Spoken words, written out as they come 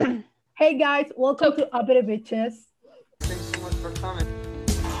Hey guys, welcome to Uppity Bitches. Thanks so much for coming.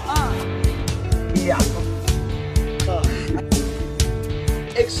 Yeah.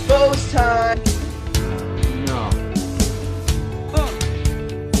 Expose time. No.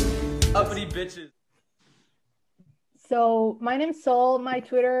 Uppity bitches. So my name's Sol. My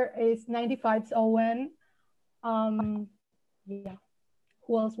Twitter is 95Owen. Yeah.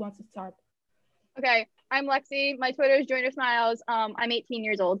 Who else wants to start? Okay, I'm Lexi. My Twitter is Joyner Smiles. I'm 18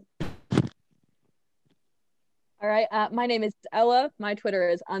 years old. All right. My name is Ella. My Twitter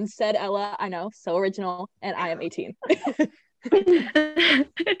is unsaid Ella. I know, so original, and I am 18.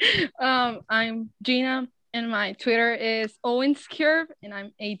 I'm Gina, and my Twitter is Owen's Curve, and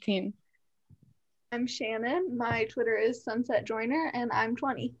I'm 18. I'm Shannon. My Twitter is Sunset Joyner, and I'm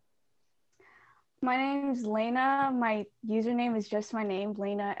 20. My name is Lena. My username is just my name,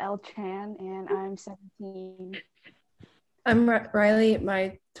 Lena L. Chan, and I'm 17. I'm Riley.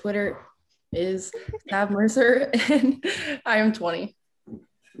 My Twitter is Tab Mercer, and I am 20.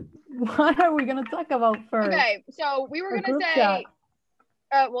 What are we going to talk about first? Okay, so we were going to say,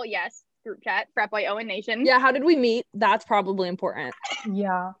 well, yes, group chat, Frat Boy Owen Nation. Yeah, how did we meet? That's probably important.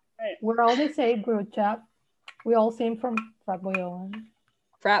 Yeah. We're all the same group chat. We all came from Frat Boy Owen.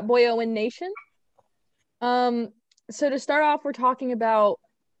 Frat Boy Owen Nation? So to start off, we're talking about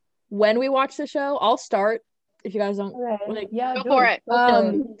when we watch the show. I'll start if you guys don't. Okay. Yeah, go for it.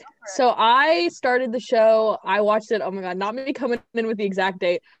 So I started the show. I watched it. Oh my God, not me coming in with the exact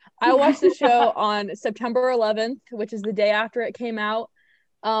date. I watched the show on September 11th, which is the day after it came out.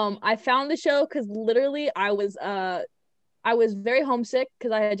 I found the show because literally I was very homesick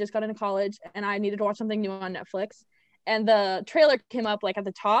because I had just got into college and I needed to watch something new on Netflix. And the trailer came up like at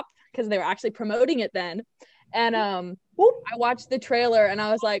the top because they were actually promoting it then. And I watched the trailer and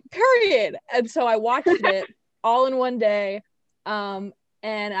I was like, period. And so I watched it all in one day. And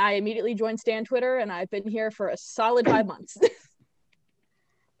I immediately joined Stan Twitter and I've been here for a solid 5 months.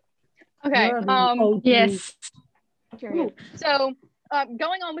 Okay. Yes. So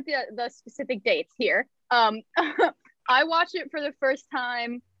going on with the specific dates here. I watched it for the first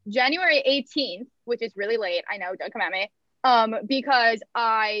time January 18th, which is really late. I know, don't come at me. Because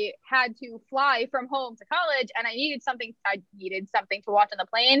I had to fly from home to college and I needed something to watch on the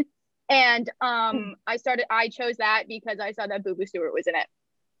plane. And I chose that because I saw that Boo Boo Stewart was in it.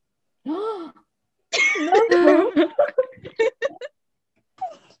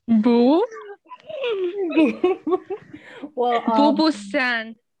 Boo? Well, Boo Boo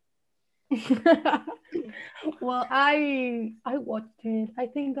Stan. Well, I watched it, I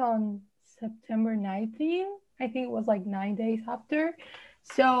think on September 19th. I think it was like 9 days after.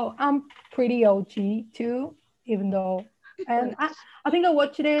 So I'm pretty OG too, even though, and I think I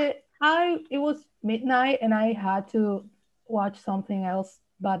watched it. It was midnight and I had to watch something else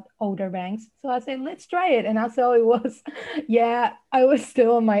but Outer Banks. So I said, let's try it. And I saw it was, yeah, I was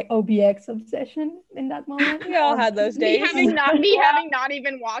still on my OBX obsession in that moment. We all had those days. Having not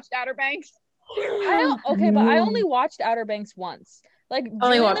even watched Outer Banks. But I only watched Outer Banks once. Like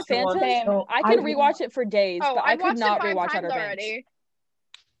Only during watched the it once. Phantom, So I could rewatch it for days, but I could not it 5 rewatch times Outer Banks. already.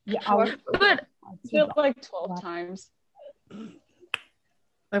 Yeah, But like 12 times.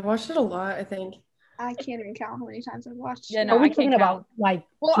 I've watched it a lot, I think. I can't even count how many times I've watched Yeah, it. no, are we I can't talking count. about like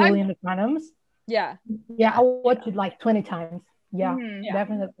Julian the Phantoms? Yeah. Yeah, I watched it like 20 times. Yeah, Mhm.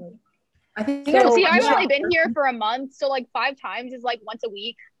 definitely. I think So- See, I've yeah. only been here for a month, so like 5 times is like once a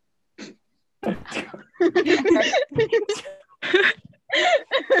week.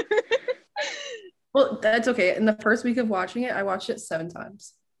 Well, that's okay. In the first week of watching it, I watched it 7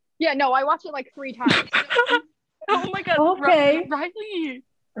 times. Yeah, no, I watched it like 3 times. Oh my God. Okay. Riley.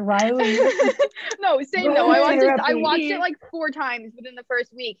 Riley. No, same Go though. I therapy. watched it like 4 times within the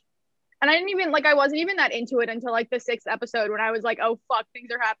first week. And I wasn't even that into it until like the 6th episode when I was like, oh fuck, things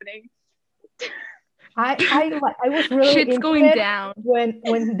are happening. I was really Shit's into going it down. when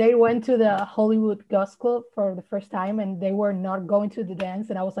they went to the Hollywood Ghost Club for the first time and they were not going to the dance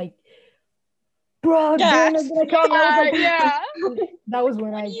and I was like, bro, they're not gonna come. I was like, Yeah. That was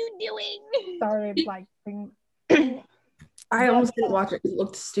when What I are you doing? started like I almost didn't watch it because it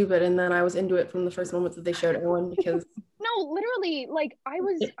looked stupid, and then I was into it from the first moment that they showed Owen because No, literally, like I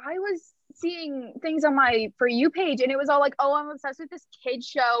was seeing things on my For You page and it was all like, oh, I'm obsessed with this kid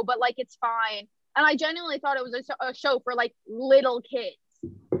show, but like it's fine. And I genuinely thought it was a show for like little kids.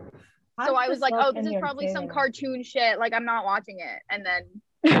 So I was like, oh, this is probably some cartoon shit. Like I'm not watching it. And then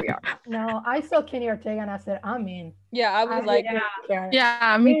here we are. No, I saw Kenny Ortega and I said, I'm in. Yeah, I was like,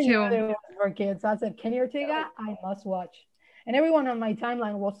 Yeah, me Didn't know too. it was for kids. I said, Kenny Ortega, I must watch. And everyone on my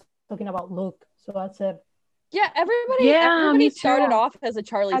timeline was talking about Luke. So I said, Yeah, Yeah, everybody me started too. off as a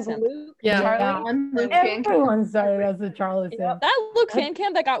Charlie As simp. Luke, Yeah. Charlie. One Luke fan cam. Everyone started as a Charlie Yep. Sim. That Luke fan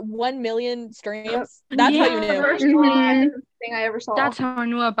cam that got 1 million streams. Yep. That's how you Yeah. knew. First Mhm. thing I ever saw. That's how I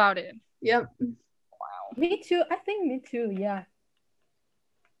knew about it. Yep. Me too. I think me too. Yeah.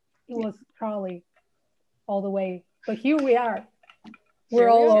 It was Charlie all the way. But here we are. We're Here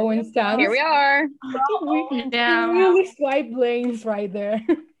we all are. Owen stans. Here we are. We Yeah. really swipe lanes right there.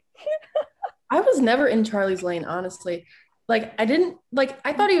 I was never in Charlie's lane, honestly. Like I didn't like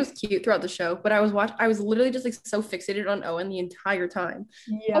I thought he was cute throughout the show, but I was literally just like so fixated on Owen the entire time.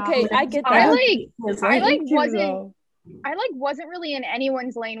 Yeah. Okay, I get I that. wasn't really in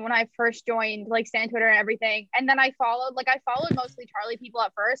anyone's lane when I first joined like Stan Twitter and everything. And then I followed mostly Charlie people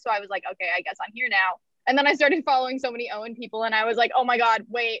at first. So I was like, okay, I guess I'm here now. And then I started following so many Owen people and I was like, oh my God,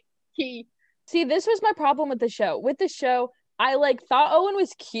 wait, See, this was my problem with the show. With the show, I like thought Owen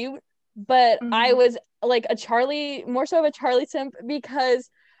was cute, but I was like more so of a Charlie simp because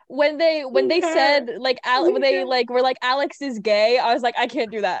when they said like when they like were like Alex is gay, I was like, I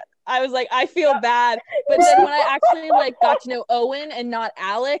can't do that. I was like, I feel bad. But then when I actually like got to know Owen and not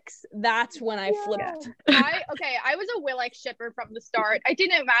Alex, that's when I flipped. I was a Willix shipper from the start. It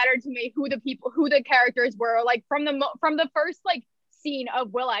didn't matter to me who the characters were. Like from the first like scene of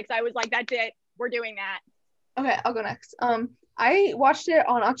Willix, I was like, that's it. We're doing that. Okay, I'll go next. I watched it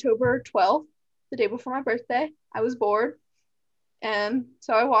on October 12th, the day before my birthday. I was bored. And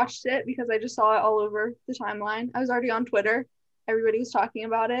so I watched it because I just saw it all over the timeline. I was already on Twitter. Everybody was talking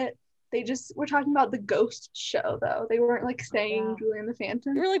about it. They just were talking about the ghost show, though. They weren't like saying Julian the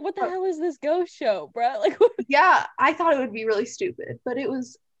Phantom. You were like, what the hell is this ghost show, bro? Like, what? Yeah, I thought it would be really stupid, but it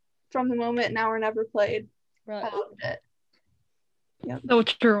was from the moment Now or Never played. Right. I loved it. Yep. So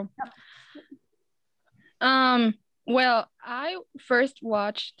true. Well, I first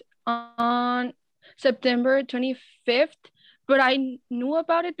watched on September 25th, but I knew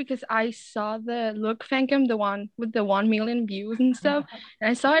about it because I saw the Look Fancam, the one with the 1 million views and stuff, and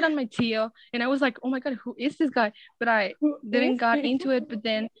I saw it on my TL, and I was like, oh my God, who is this guy? But I didn't got into it, but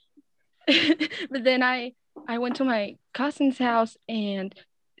then I went to my cousin's house, and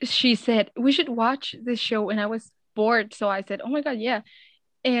she said, we should watch this show, and I was bored, so I said, oh my God, yeah.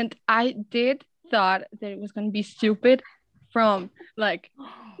 And I did thought that it was going to be stupid from like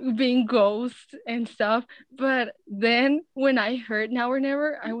being ghosts and stuff, but then when I heard Now or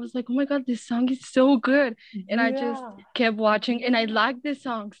Never, I was like, oh my God, this song is so good. And I just kept watching and I liked the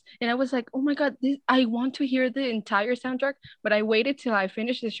songs and I was like, oh my God, I want to hear the entire soundtrack, but I waited till I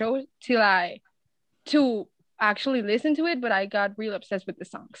finished the show to actually listen to it, but I got real obsessed with the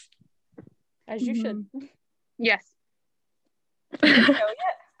songs. As you should. Yes. I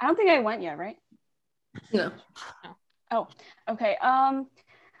don't think I went yet, right? No. Oh, okay.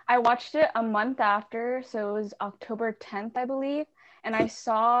 I watched it a month after, so it was October 10th, I believe, and I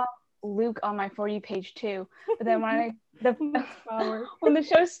saw Luke on my For You page too. But then when when the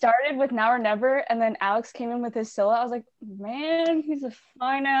show started with Now or Never, and then Alex came in with his solo, I was like, man, he's a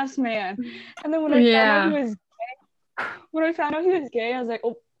fine ass man. And then when I found out he was gay, I was like,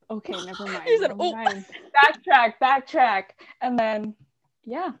 oh, okay, never mind. He said, backtrack, and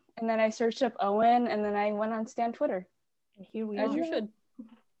then I searched up Owen, and then I went on Stan Twitter. Here we As are. you should.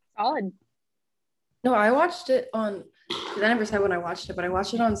 Solid. No, I watched it on, I never said when I watched it, but I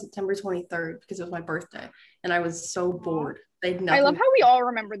watched it on September 23rd because it was my birthday and I was so bored. I love how we all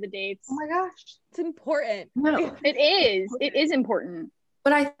remember the dates. Oh my gosh. It's important. No. It is important.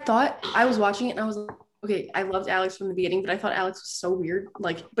 But I thought I was watching it and I was like, okay, I loved Alex from the beginning, but I thought Alex was so weird.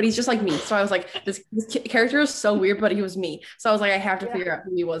 Like, but he's just like me. So I was like, this character is so weird, but he was me. So I was like, I have to figure out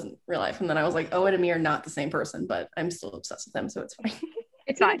who he was in real life. And then I was like, Owen and me are not the same person, but I'm still obsessed with them. So it's fine.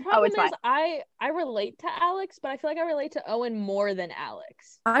 It's fine. Oh, it's fine. I relate to Alex, but I feel like I relate to Owen more than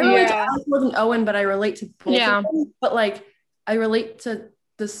Alex. I relate to Alex more than Owen, but I relate to both of them. But like, I relate to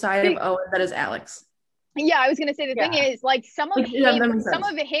the side of Owen that is Alex. Yeah, I was gonna say the thing is like some of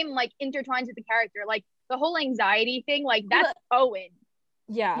him like intertwines with the character, like the whole anxiety thing, like that's Owen.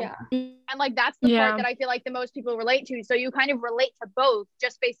 Yeah. And like that's the part that I feel like the most people relate to. So you kind of relate to both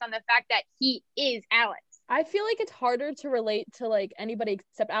just based on the fact that he is Alex. I feel like it's harder to relate to like anybody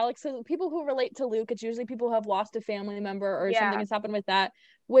except Alex. So people who relate to Luke, it's usually people who have lost a family member or something has happened with that,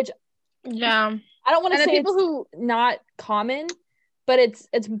 which I don't want to say people who not common, but it's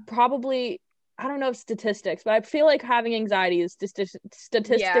probably, I don't know if statistics, but I feel like having anxiety is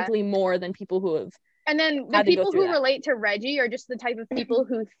statistically more than people who have. And then the people who relate to Reggie are just the type of people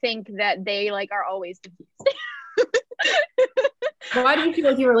who think that they like are always confused. Why do you feel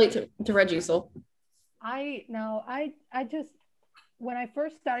like you relate to Reggie, Sol? I just when I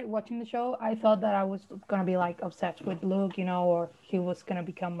first started watching the show, I thought that I was gonna be like obsessed with Luke, or he was gonna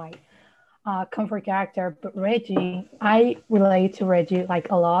become my comfort character. But Reggie, I relate to Reggie like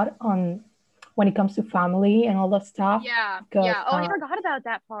a lot on when it comes to family and all that stuff. Yeah. Because Yeah. Oh, I forgot about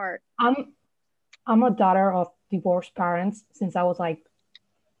that part. I'm a daughter of divorced parents since I was like,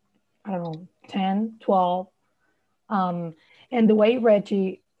 I don't know, 10, 12. And the way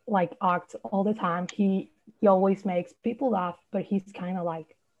Reggie like acts all the time, he always makes people laugh, but he's kind of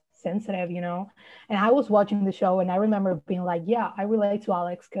like sensitive. And I was watching the show and I remember being like, yeah, I relate to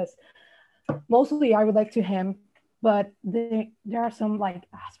Alex because mostly I relate to him, but there are some like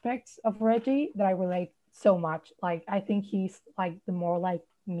aspects of Reggie that I relate so much. Like I think he's like the more like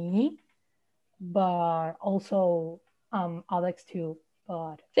me, but also Alex too.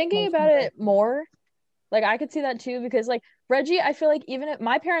 But Thinking about it more, like I could see that too because like Reggie, I feel like even if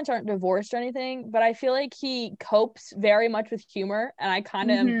my parents aren't divorced or anything, but I feel like he copes very much with humor, and I kind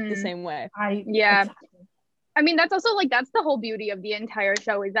of am the same way. Yeah. I mean, that's also like that's the whole beauty of the entire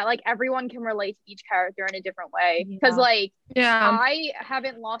show is that like everyone can relate to each character in a different way. Because like I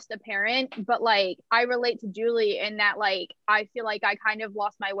haven't lost a parent, but like I relate to Julie in that like I feel like I kind of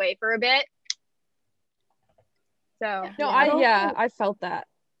lost my way for a bit. So no, I felt that.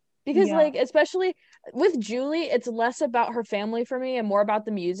 Because like especially with Julie, it's less about her family for me and more about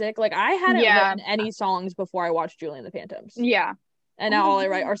the music. Like I hadn't written any songs before I watched Julie and the Phantoms. Yeah. And now all I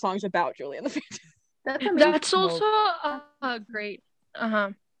write are songs about Julie and the Phantoms. That's also great.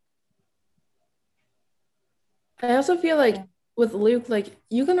 I also feel like with Luke, like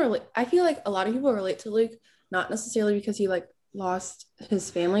you can relate. I feel like a lot of people relate to Luke, not necessarily because he like lost his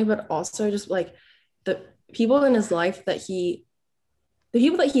family, but also just like the people in his life the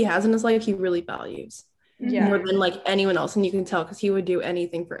people that he has in his life, he really values more than like anyone else. And you can tell because he would do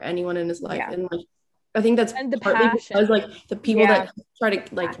anything for anyone in his life. And like, I think that's partly because like the people that try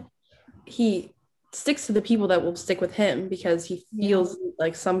to like, he sticks to the people that will stick with him because he feels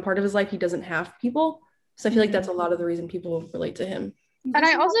like some part of his life he doesn't have people. So I feel like that's a lot of the reason people relate to him. And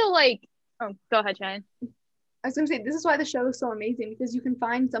I also like, oh, go ahead, Shannon. I was gonna say this is why the show is so amazing because you can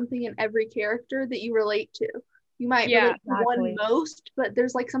find something in every character that you relate to. You might relate to one most, but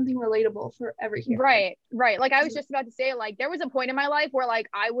there's like something relatable for every character. Right. Like I was just about to say, like there was a point in my life where like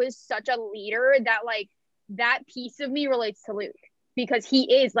I was such a leader that like that piece of me relates to Luke because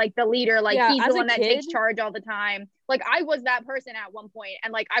he is like the leader, like he's the one that takes charge all the time. Like I was that person at one point,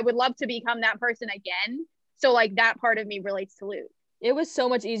 and like I would love to become that person again. So like that part of me relates to Luke. It was so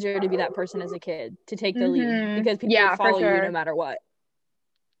much easier to be that person as a kid, to take the lead because people would follow you no matter what.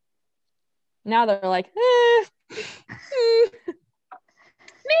 Now they're like, maybe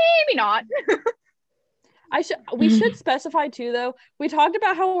not. We should specify too though. We talked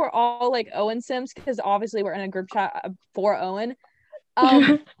about how we're all like Owen Sims because obviously we're in a group chat for Owen.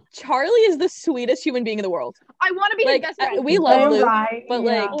 Charlie is the sweetest human being in the world. I want to be his best friend. We love Luke, but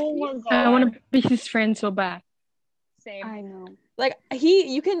like I want to be his friend so bad. Same. I know. Like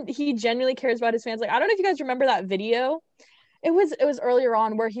he genuinely cares about his fans. Like I don't know if you guys remember that video. It was earlier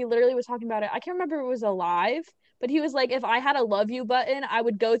on where he literally was talking about it. I can't remember if it was a live, but he was like, if I had a love you button, I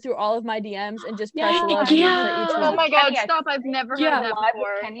would go through all of my DMs and just press love you for each one. Oh my god, stop. I've never heard that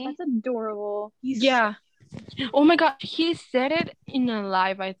before. That's adorable. Oh my god, he said it in a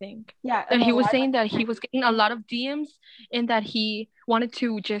live, I think. Yeah. That he was saying that he was getting a lot of DMs and that he wanted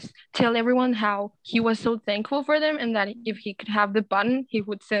to just tell everyone how he was so thankful for them and that if he could have the button, he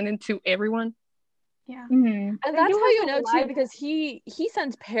would send it to everyone. Yeah. And that's how you know too, because he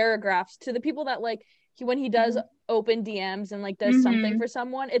sends paragraphs to the people that like when he does open DMs and like does something for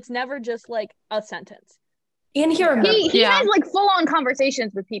someone, it's never just like a sentence. And he has like full on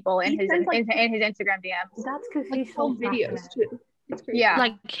conversations with people in his Instagram DMs. That's because like he's so videos too. It's crazy. Yeah.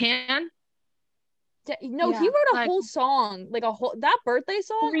 Like Can. No, he wrote a whole song, like that birthday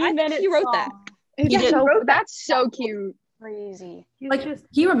song. I think he wrote that. That's so cute. Crazy. Like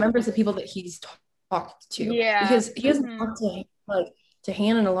he remembers the people that he's talked to. Yeah. Because he hasn't talked to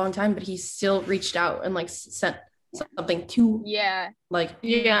Hannah in a long time, but he still reached out and like sent something to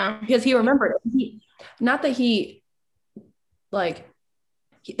because he remembered it. Not that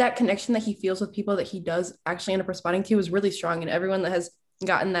that connection that he feels with people that he does actually end up responding to is really strong, and everyone that has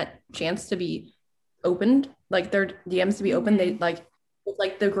gotten that chance to be opened, like their DMs to be opened, they it's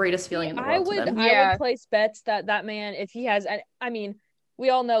like the greatest feeling in the world to them. I would place bets that man, if he has, I mean, we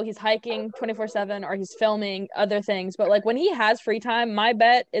all know he's hiking 24/7 or he's filming other things, but like when he has free time, my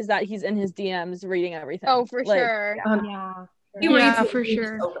bet is that he's in his DMs reading everything. Oh, for sure. For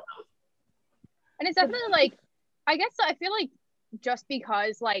sure. And it's definitely like, I guess I feel like just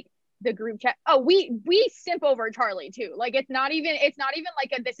because like the group chat. Oh, we simp over Charlie too. Like it's not even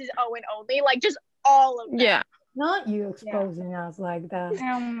like a this is Owen only. Like just all of them. Yeah. Not you exposing us like that.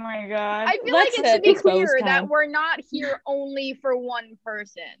 Oh my god. I feel Let's like it should be expose clear time. that we're not here only for one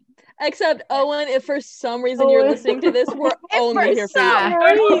person. Except Owen, if for some reason you're Owen. listening to this, we're only here for some you.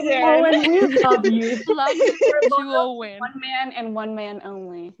 reason. Owen, we love you. Love to Owen. One man and one man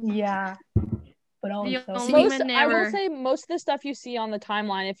only. Yeah. But The also, only Most, man I will ever. say most of the stuff you see on the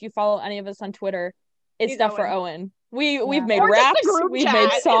timeline, if you follow any of us on Twitter, is He's stuff for Owen. Owen. We've Yeah. made Or just the raps, group we've chat.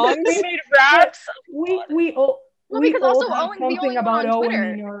 made songs. We made raps. we all Well, we because all also have Owen's the only something one about on Owen Twitter.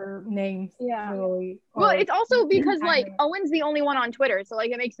 in your names. Yeah. Really. Well, Or- it's also because like Kinda. Owen's the only one on Twitter, so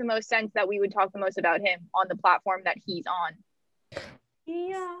like it makes the most sense that we would talk the most about him on the platform that he's on.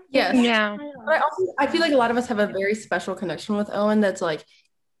 Yeah. Yes. Yeah. But I feel like a lot of us have a very special connection with Owen that's like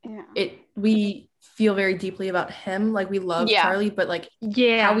Yeah. we feel very deeply about him. Like we love Yeah. Charlie, but like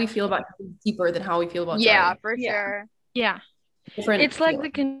Yeah. how we feel about him is deeper than how we feel about Yeah, Charlie. for Yeah. sure. Yeah. Different It's like the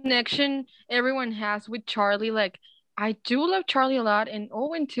feeling. connection everyone has with Charlie. Like, I do love Charlie a lot and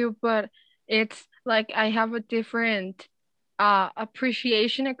Owen too, but it's like I have a different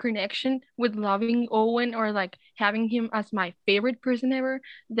appreciation and connection with loving Owen or like having him as my favorite person ever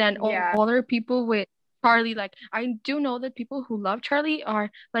than Yeah. other people with Charlie. Like, I do know that people who love Charlie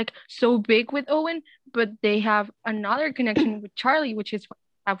are like so big with Owen, but they have another connection with Charlie, which is what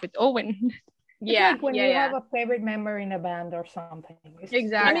I have with Owen. It's Yeah, like when yeah, you yeah. have a favorite member in a band or something. It's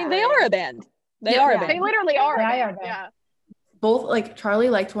Exactly. I mean, they are a band. They Yeah. are a Yeah. They band. literally are. They a are band, band. Yeah. Both like Charlie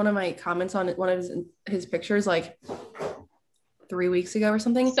liked one of my comments on one of his pictures like 3 weeks ago or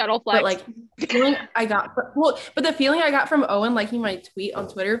something. Subtle flex. But like the feeling I got but the feeling I got from Owen liking my tweet on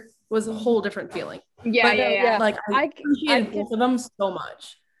Twitter was a whole different feeling. yeah, But, yeah, yeah. yeah. Like I I appreciated could- both of them so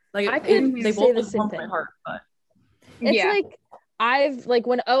much. Like I could they say both the just same warmed my thing. heart. But It's Yeah. like I've like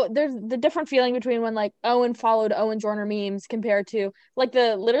when there's the different feeling between when like Owen followed Owen Joyner memes compared to like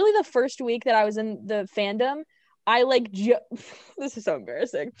literally the first week that I was in the fandom, I like this is so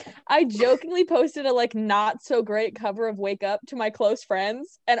embarrassing. I jokingly posted a like not so great cover of Wake Up to my close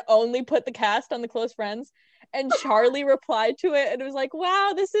friends and only put the cast on the close friends. And Charlie replied to it and was like,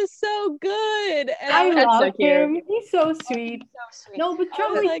 "Wow, this is so good." And I was That's so love cute. him. He's so sweet. So sweet. No, but I was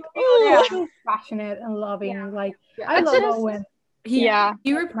Charlie like, is "Ooh." so passionate and loving. Yeah. Like Yeah. I It's love just- Owen. he Yeah.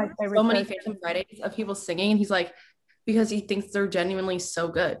 he My reported favorite so many character. Phantom Fridays of people singing and he's like because he thinks they're genuinely so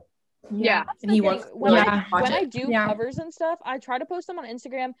good. Yeah. That's And the he thing. wants When like, Yeah. to watch I it. do Yeah. covers and stuff, I try to post them on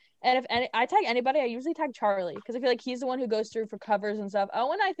Instagram. And if I tag anybody, I usually tag Charlie because I feel like he's the one who goes through for covers and stuff.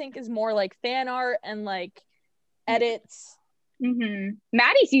 Owen, I think, is more like fan art and like edits. Mm-hmm.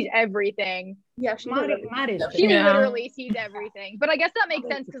 Maddie sees everything. Yeah, she Maddie is She Yeah. literally sees everything. But I guess that makes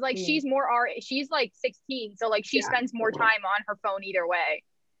sense because like she's more she's like 16, so like she Yeah. spends more time on her phone either way.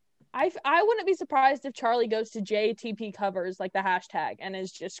 I wouldn't be surprised if Charlie goes to JTP covers like the hashtag and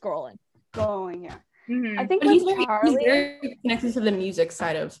is just scrolling. Going, yeah. Mm-hmm. I think But he's with very, Charlie, he's very connected to the music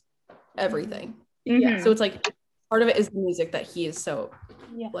side of everything. Mhm. So it's like part of it is the music that he is so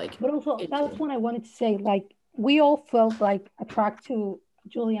Yeah. like But also into. that's what I wanted to say. Like we all felt like attracted to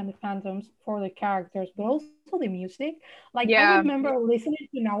Julie and the Phantoms for the characters, but also the music. Like Yeah. I remember listening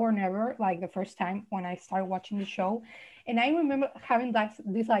to Now or Never like the first time when I started watching the show. And I remember having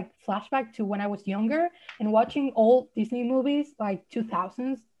this like flashback to when I was younger and watching old Disney movies, like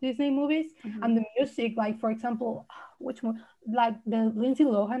 2000s Disney movies, and the music, like for example, which one, like the Lindsay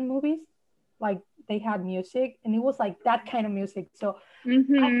Lohan movies, like they had music, and it was like that kind of music. So I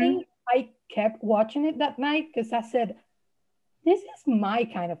Mhm. think I kept watching it that night because I said, "This is my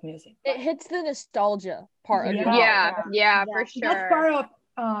kind of music." It hits the nostalgia part of Yeah. your Yeah, for That's sure. part of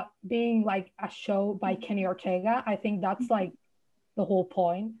being like a show by Kenny Ortega. I think that's like the whole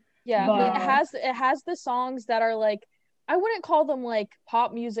point. Yeah, But- it has the songs that are like I wouldn't call them like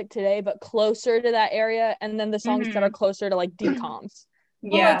pop music today, but closer to that area, and then the songs that Mhm. are closer to like DComs.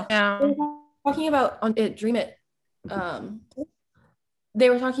 Yeah. Yeah. Talking about on it Dream It, they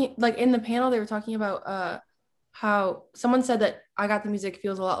were talking like in the panel they were talking about how someone said that I Got the Music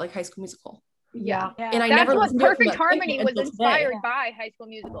feels a lot like High School Musical. Yeah. yeah. And I That's never what listened to it from Perfect that Harmony point was until inspired today. by High School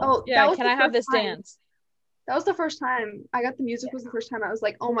Musical. Oh, Yeah, that was can the I have first this time- dance? That was the first time I got the music. Was the first time I was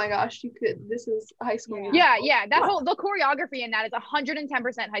like, oh my gosh, this is High School Yeah. Musical. Yeah, the choreography in that is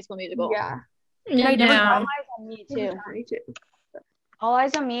 110% High School Musical. Yeah. And I never Yeah. All Eyes on Me too. Me too. All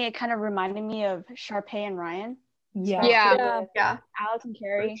Eyes on Me, it kind of reminded me of Sharpay and Ryan. Yeah. Yeah. Yeah. Yeah. Alex and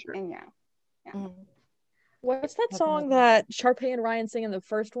Carrie, sure. and yeah. What's that song Definitely. that Sharpay and Ryan sing in the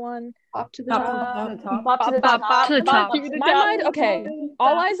first one? Up to the Top. top. Bop to the Bop, top. bop, To the bop, top. to the My top. mind, okay.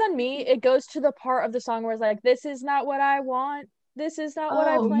 All Eyes on Me, it goes to the part of the song where it's like, "This is not what I want. this is not what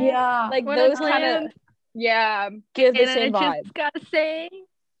I Oh, planned. yeah. Like What I those kind of planned. Yeah. give the And same I vibe. just gotta say,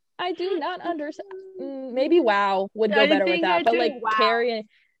 I do not understand. Maybe WoW would go I better with think that, I but do like WoW. Carrie and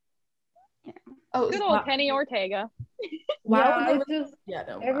Oh, Good old Kenny Ortega. Yeah, it's just Yeah,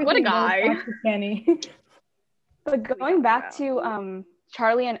 no. everything What a goes guy. back to Kenny. But going back to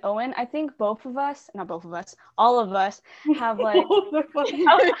Charlie and Owen, I think all of us have like I don't even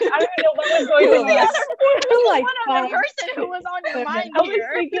know what was going Two through my of us. We're like One other person who was on your mind I was here.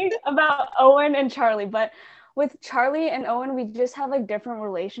 thinking about Owen and Charlie, but with Charlie and Owen, we just have like different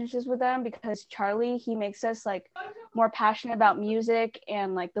relationships with them because Charlie, he makes us like more passionate about music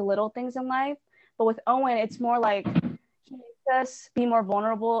and like the little things in life. But with Owen, it's more like he makes us be more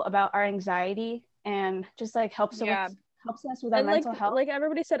vulnerable about our anxiety and just like helps us with our and mental health. like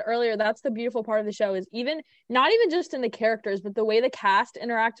everybody said earlier, that's the beautiful part of the show is even not even just in the characters, but the way the cast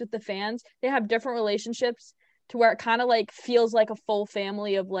interacts with the fans. They have different relationships to where it kind of like feels like a full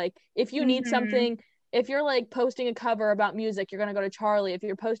family of like if you need something, if you're like posting a cover about music, you're gonna go to Charlie. If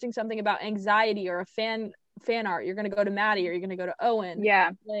you're posting something about anxiety or a fan art, you're gonna go to Maddie or you're gonna go to Owen.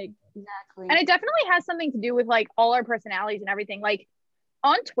 Yeah. Like Exactly. And it definitely has something to do with like all our personalities and everything. Like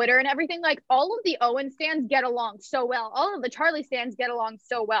on Twitter and everything, like all of the Owen stans get along so well. All of the Charlie stans get along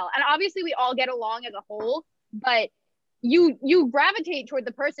so well. And obviously we all get along as a whole, but you gravitate toward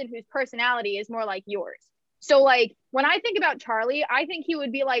the person whose personality is more like yours. So like when I think about Charlie, I think he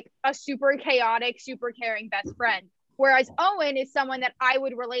would be like a super chaotic, super caring best friend. Whereas Owen is someone that I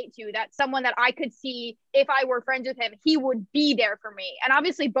would relate to, that's someone that I could see if I were friends with him, he would be there for me. And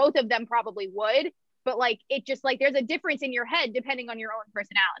obviously both of them probably would, but like it just like there's a difference in your head depending on your own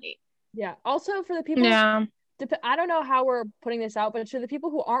personality. yeah. Also for the people I don't know how we're putting this out, but to the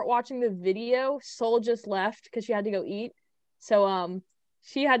people who aren't watching the video, Soul just left because she had to go eat. So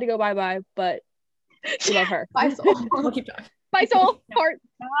she had to go bye-bye, but we love her. Bye, Soul. I'll keep talking. Bye, Soul. Heart.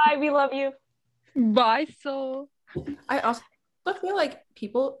 Bye, we love you. Bye, Soul. I also feel like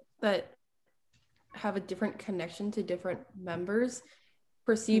people that have a different connection to different members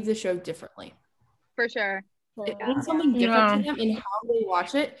perceive the show differently. For sure. It means something different to them, and how they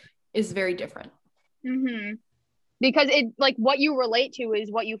watch it is very different. Because it like what you relate to is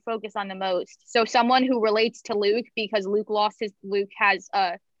what you focus on the most. So someone who relates to Luke because Luke has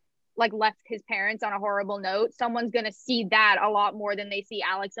like left his parents on a horrible note, someone's gonna see that a lot more than they see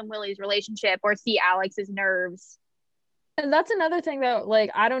Alex and Willie's relationship or see Alex's nerves. And that's another thing that like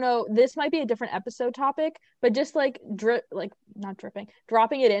I don't know, this might be a different episode topic, but just like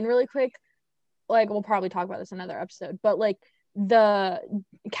dropping it in really quick. Like we'll probably talk about this in another episode, but like the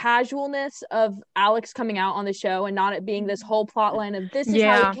casualness of Alex coming out on the show and not it being this whole plot line of this is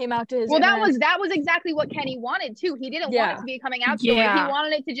how he came out to his parents. that was exactly what Kenny wanted too. He didn't want it to be a coming out story. He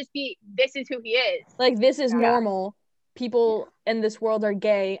wanted it to just be this is who he is. Like this is normal. People in this world are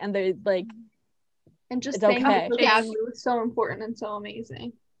gay and they're like and just it's okay. It was so important and so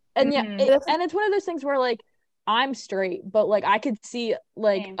amazing. And and it's one of those things where like I'm straight, but like I could see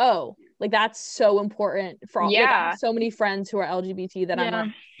like oh like that's so important for like, I have so many friends who are LGBT that I'm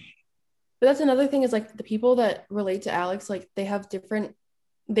like. But that's another thing is like the people that relate to Alex, like they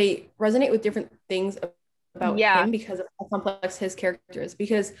resonate with different things about him because of how complex his character is.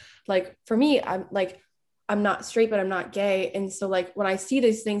 Because like for me, I'm not straight, but I'm not gay, and so like when I see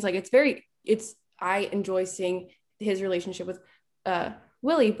these things, like I enjoy seeing his relationship with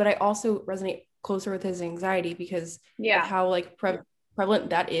Willie, but I also resonate closer with his anxiety because of how like prevalent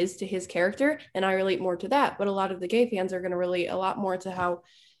that is to his character, and I relate more to that. But a lot of the gay fans are going to relate a lot more to how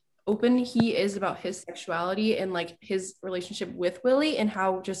open he is about his sexuality and like his relationship with Willie and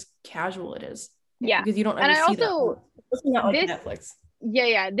how just casual it is. Because you don't ever see that. Especially not like Netflix.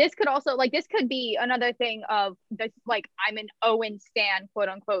 This could also like this could be another thing of this like I'm an Owen stan, quote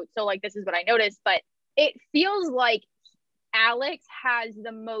unquote. So like this is what I noticed, but it feels like Alex has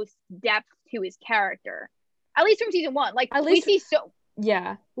the most depth to his character, at least from season 1. Like at least we see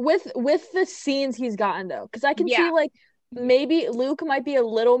with the scenes he's gotten though, because I can see like maybe Luke might be a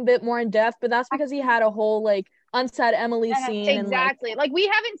little bit more in depth, but that's because he had a whole like unsaid Emily scene. Exactly. And, like we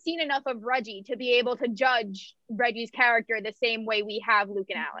haven't seen enough of Reggie to be able to judge Reggie's character the same way we have Luke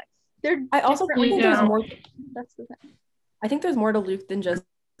and Alex. I also think there's more. That's the thing. I think there's more to Luke than just.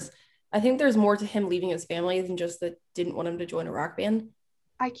 I think there's more to him leaving his family than just that didn't want him to join a rock band.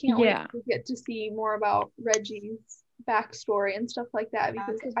 I can't wait to get to see more about Reggie's backstory and stuff like that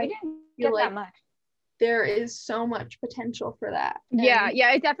because I didn't feel like that much. There is so much potential for that.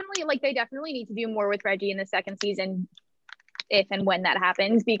 It definitely like they definitely need to do more with Reggie in the second season if and when that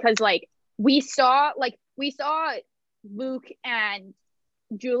happens, because like we saw Luke and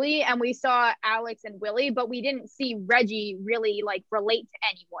Julie and we saw Alex and Willie, but we didn't see Reggie really like relate to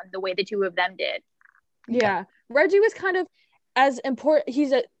anyone the way the two of them did. Yeah. Reggie was kind of as important.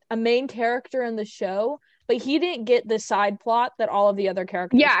 He's a main character in the show, but he didn't get the side plot that all of the other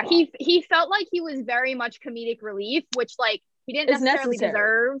characters Yeah, got. he felt like he was very much comedic relief, which like he didn't It's necessarily necessary.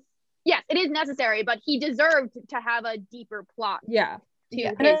 deserve. Yes, it is necessary, but he deserved to have a deeper plot Yeah. to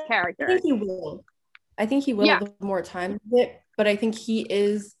Yeah. his I character. think he will. I think he will Yeah. the more time with it, but I think he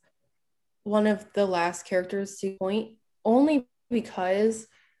is one of the last characters to point, only because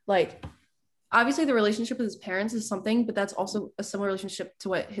like obviously the relationship with his parents is something, but that's also a similar relationship to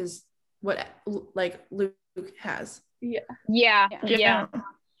what like Luke has. Yeah.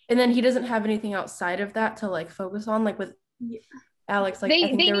 And then he doesn't have anything outside of that to like focus on, like with Alex. Like they I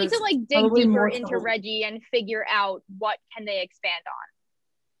think there need was to like dig probably deeper more into trouble. Reggie and figure out what can they expand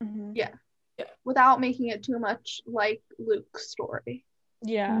on. Mhm. Yeah. Without making it too much like Luke's story.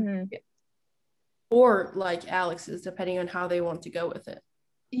 Yeah. Mhm. Or like Alex's, depending on how they want to go with it.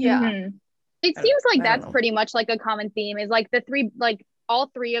 Yeah. Mhm. It I- seems like I don't that's know. pretty much like a common theme is like all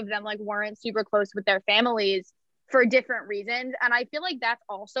three of them like weren't super close with their families for different reasons. And I feel like that's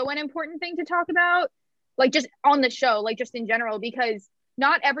also an important thing to talk about, like just on the show, like just in general, because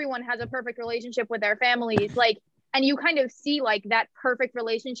not everyone has a perfect relationship with their families. Like, and you kind of see like that perfect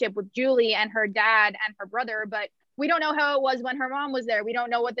relationship with Julie and her dad and her brother, but we don't know how it was when her mom was there. We don't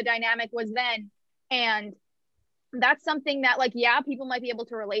know what the dynamic was then. And that's something that like, yeah, people might be able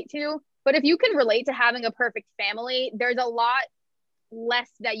to relate to, but if you can relate to having a perfect family, there's a lot less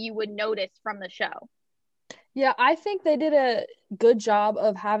that you would notice from the show. Yeah, I think they did a good job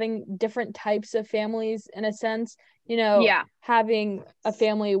of having different types of families in a sense. You know, Yeah. having a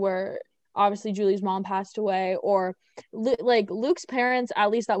family where obviously Julie's mom passed away, or like Luke's parents, at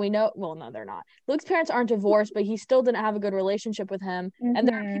least that we know. Well, no, they're not. Luke's parents aren't divorced, but he still didn't have a good relationship with him. And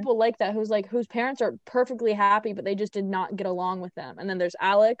there are people like that whose parents are perfectly happy, but they just did not get along with them. And then there's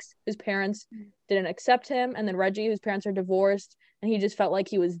Alex, whose parents didn't accept him, and then Reggie, whose parents are divorced, and he just felt like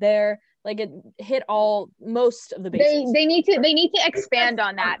he was there. Like it hit most of the bases. They need to expand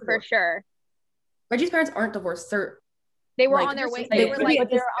on that for sure. Reggie's parents aren't divorced. They were like, on their way. they They were could like, be at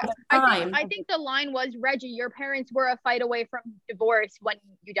this time. I think the line was, Reggie, your parents were a fight away from divorce when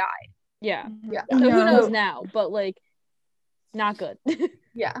you died. Yeah. Yeah. So who knows now? But like, not good.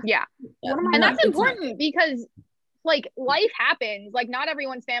 Yeah. Yeah. And that's important because like life happens. Like not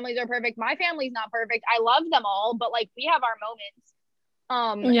everyone's families are perfect. My family's not perfect. I love them all, but like we have our moments.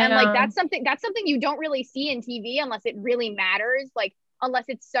 And like that's something you don't really see in TV unless it really matters. Like unless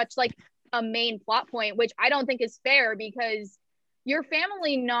it's such like a main plot point, which I don't think is fair because your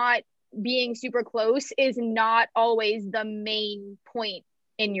family not being super close is not always the main point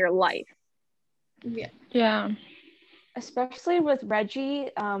in your life. Yeah. Especially with Reggie,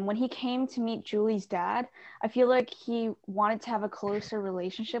 when he came to meet Julie's dad, I feel like he wanted to have a closer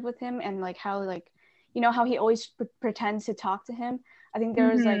relationship with him, and like how like, you know, how he always pretends to talk to him. I think there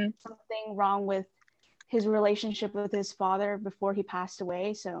was like something wrong with his relationship with his father before he passed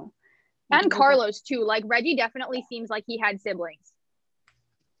away. So, and Carlos too. Like Reggie definitely seems like he had siblings,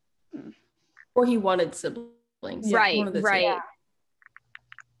 Or he wanted siblings. Yeah, right? one of the two. Right. Yeah.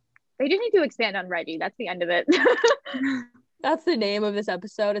 They just need to expand on Reggie. That's the end of it. That's the name of this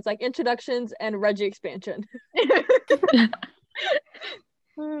episode. It's like introductions and Reggie expansion.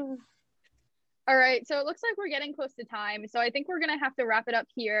 All right. So it looks like we're getting close to time. So I think we're going to have to wrap it up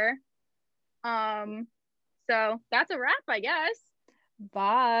here. So that's a wrap, I guess.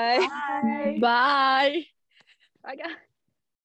 Bye. Bye. Bye, guys.